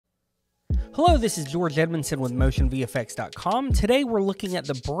Hello, this is George Edmondson with MotionVFX.com. Today we're looking at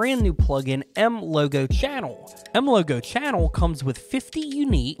the brand new plugin mLogo Channel. mLogo Channel comes with 50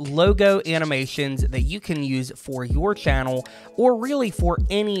 unique logo animations that you can use for your channel or really for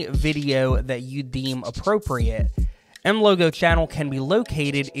any video that you deem appropriate. mLogo Channel can be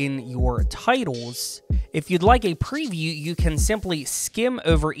located in your titles. If you'd like a preview, you can simply skim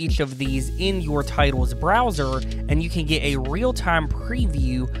over each of these in your titles browser and you can get a real-time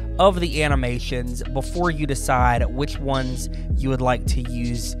preview of the animations before you decide which ones you would like to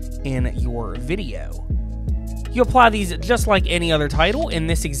use in your video. You apply these just like any other title. In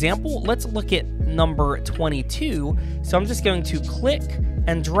this example, let's look at number 22. So I'm just going to click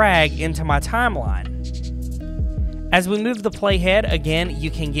and drag into my timeline. As we move the playhead, again, you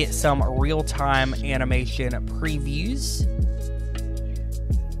can get some real-time animation previews.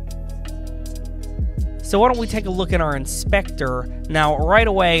 So why don't we take a look at our inspector. Now, right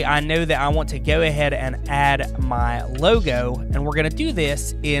away, I know that I want to go ahead and add my logo, and we're gonna do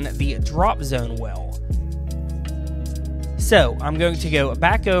this in the drop zone well. So I'm going to go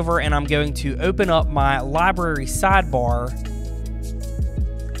back over and I'm going to open up my library sidebar,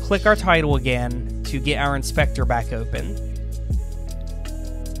 click our title again, to get our inspector back open.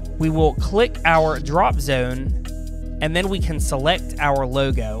 We will click our drop zone and then we can select our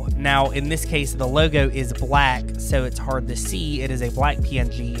logo. Now in this case the logo is black, so it's hard to see. It is a black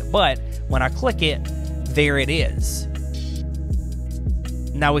PNG, but when I click it, there it is.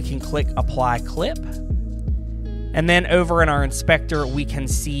 Now we can click apply clip, and then over in our inspector we can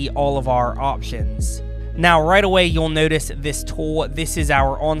see all of our options. Now, right away, you'll notice this tool. This is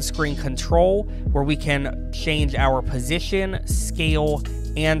our on-screen control where we can change our position, scale,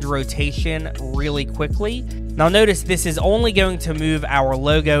 and rotation really quickly. Now, notice this is only going to move our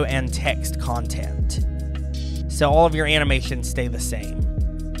logo and text content. So all of your animations stay the same.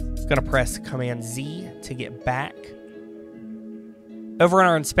 I'm going to press Command Z to get back. Over in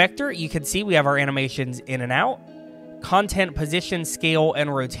our inspector, you can see we have our animations in and out, content, position, scale,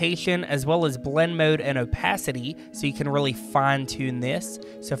 and rotation, as well as blend mode and opacity, so you can really fine-tune this.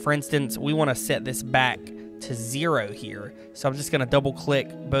 So for instance, we want to set this back to 0 here. So I'm just going to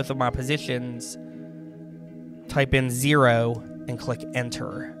double-click both of my positions, type in 0, and click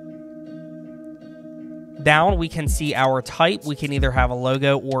Enter. Down, we can see our type. We can either have a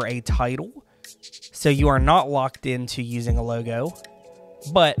logo or a title. So you are not locked into using a logo,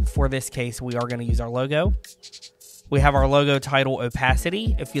 but for this case, we are going to use our logo. We have our logo title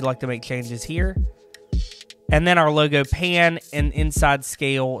opacity, if you'd like to make changes here. And then our logo pan and inside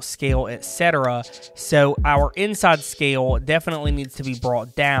scale, etc. So our inside scale definitely needs to be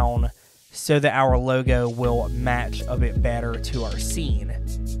brought down so that our logo will match a bit better to our scene.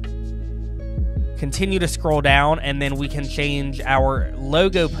 Continue to scroll down and then we can change our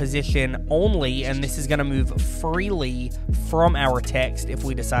logo position only, and this is going to move freely from our text if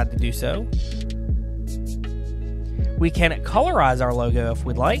we decide to do so. We can colorize our logo if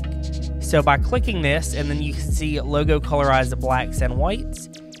we'd like. So by clicking this, and then you can see logo colorized blacks and whites.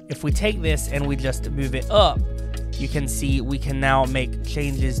 If we take this and we just move it up, you can see we can now make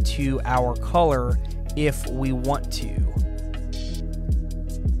changes to our color if we want to.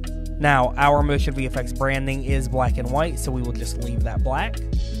 Now, our MotionVFX branding is black and white, so we will just leave that black.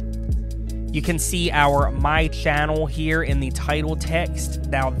 You can see our My Channel here in the title text.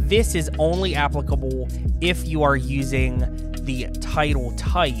 Now, this is only applicable if you are using the title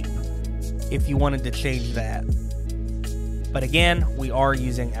type, if you wanted to change that. But again, we are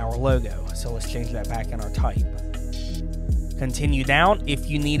using our logo, so let's change that back in our type. Continue down. If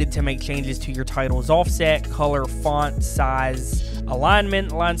you needed to make changes to your title's offset, color, font, size,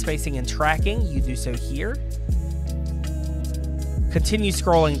 alignment, line spacing, and tracking, you do so here. Continue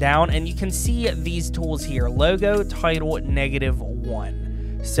scrolling down and you can see these tools here, logo, title,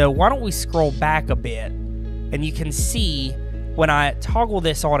 -1. So why don't we scroll back a bit and you can see when I toggle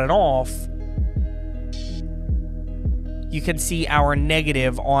this on and off, you can see our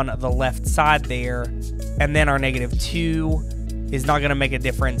negative on the left side there, and then our -2 is not going to make a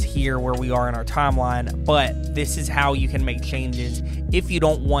difference here where we are in our timeline, but this is how you can make changes if you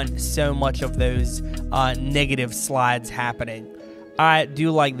don't want so much of those negative slides happening. I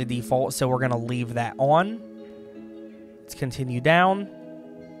do like the default, so we're going to leave that on. Let's continue down.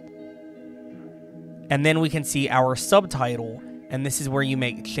 And then we can see our subtitle, and this is where you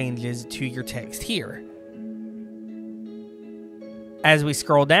make changes to your text here. As we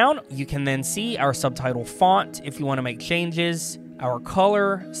scroll down, you can then see our subtitle font if you want to make changes, our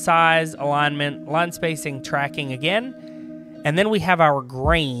color, size, alignment, line spacing, tracking again. And then we have our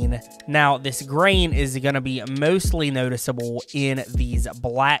grain. Now, this grain is going to be mostly noticeable in these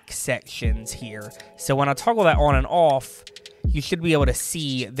black sections here. So when I toggle that on and off, you should be able to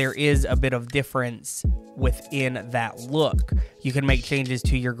see there is a bit of difference within that look. You can make changes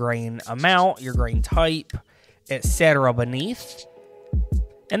to your grain amount, your grain type, etc. beneath.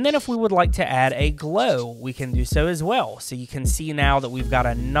 And then if we would like to add a glow, we can do so as well. So you can see now that we've got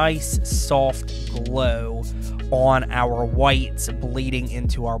a nice soft glow on our whites bleeding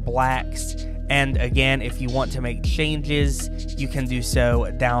into our blacks. And again, if you want to make changes, you can do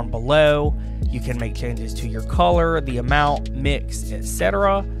so down below. You can make changes to your color, the amount, mix,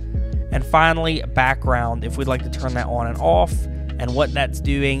 etc. And finally, background, if we'd like to turn that on and off. And what that's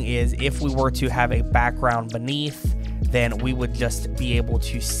doing is if we were to have a background beneath, then we would just be able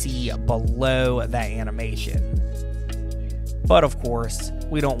to see below that animation. But of course,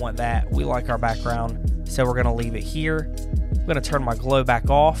 we don't want that. We like our background, so we're gonna leave it here. I'm gonna turn my glow back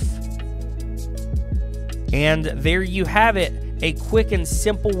off. And there you have it, a quick and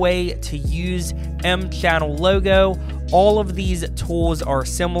simple way to use mChannel logo. All of these tools are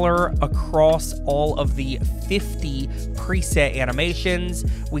similar across all of the 50 preset animations.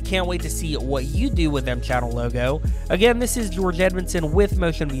 We can't wait to see what you do with mChannel logo. Again, this is George Edmondson with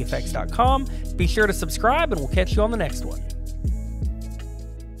MotionVFX.com. Be sure to subscribe and we'll catch you on the next one.